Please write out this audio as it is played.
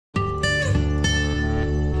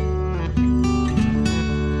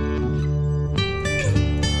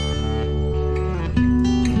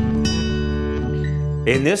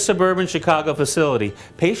In this suburban Chicago facility,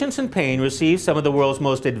 patients in pain receive some of the world's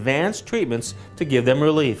most advanced treatments to give them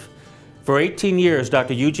relief. For 18 years,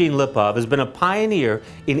 Dr. Eugene Lipov has been a pioneer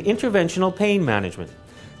in interventional pain management.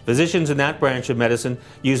 Physicians in that branch of medicine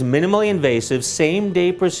use minimally invasive,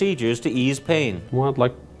 same-day procedures to ease pain. Well, I'd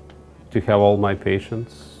like to have all my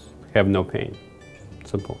patients have no pain.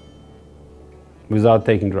 Simple. Without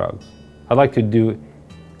taking drugs. I'd like to do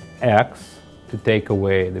X to take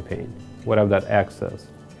away the pain, whatever that X is,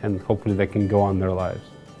 and hopefully they can go on their lives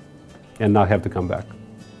and not have to come back.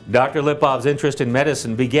 Dr. Lipov's interest in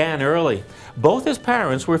medicine began early. Both his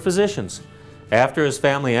parents were physicians. After his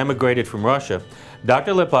family emigrated from Russia,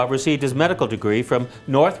 Dr. Lipov received his medical degree from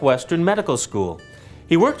Northwestern Medical School.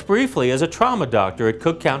 He worked briefly as a trauma doctor at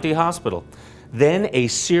Cook County Hospital. Then a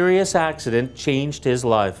serious accident changed his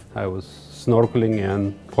life. I was snorkeling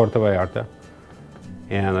in Puerto Vallarta,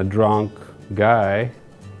 and a drunk guy,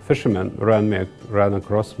 fisherman, ran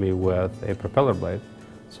across me with a propeller blade.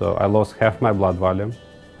 So I lost half my blood volume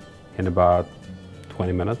in about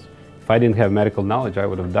 20 minutes. If I didn't have medical knowledge, I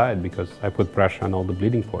would have died because I put pressure on all the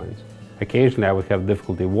bleeding points. Occasionally, I would have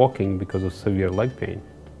difficulty walking because of severe leg pain,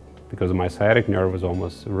 because my sciatic nerve was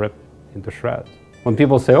almost ripped into shreds. When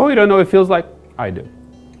people say, oh, you don't know what it feels like, I do.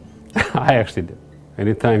 I actually do.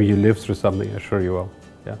 Anytime you live through something, I'm sure you will.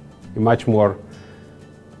 Yeah. You're much more,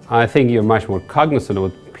 I think you're much more cognizant of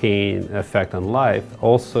what pain effect on life.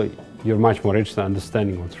 Also, you're much more interested in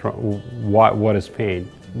understanding what's wrong, what is pain,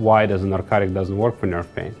 why does a narcotic doesn't work for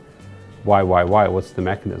nerve pain, why, what's the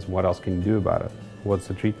mechanism, what else can you do about it, what's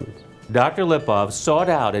the treatment. Dr. Lipov sought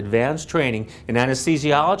out advanced training in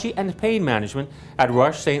anesthesiology and pain management at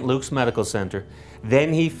Rush St. Luke's Medical Center.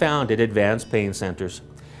 Then he founded Advanced Pain Centers.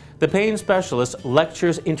 The pain specialist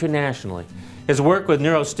lectures internationally. His work with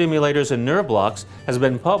neurostimulators and nerve blocks has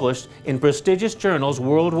been published in prestigious journals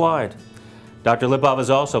worldwide. Dr. Lipov has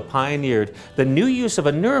also pioneered the new use of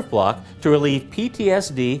a nerve block to relieve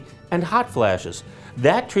PTSD and hot flashes.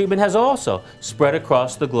 That treatment has also spread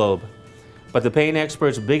across the globe. But the pain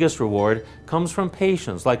expert's biggest reward comes from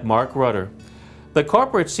patients like Mark Rutter. The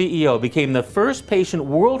corporate CEO became the first patient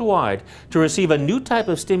worldwide to receive a new type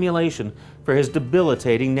of stimulation for his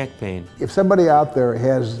debilitating neck pain. If somebody out there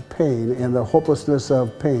has pain and the hopelessness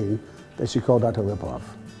of pain, they should call Dr. Lipov.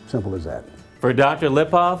 Simple as that. For Dr.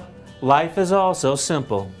 Lipov, life is also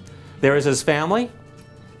simple. There is his family,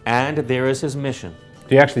 and there is his mission.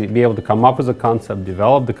 To actually be able to come up with a concept,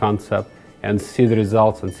 develop the concept, and see the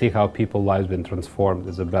results and see how people's lives have been transformed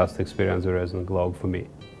is the best experience there is in the globe for me.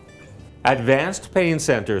 Advanced Pain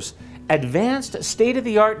Centers, advanced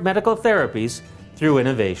state-of-the-art medical therapies through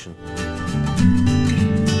innovation.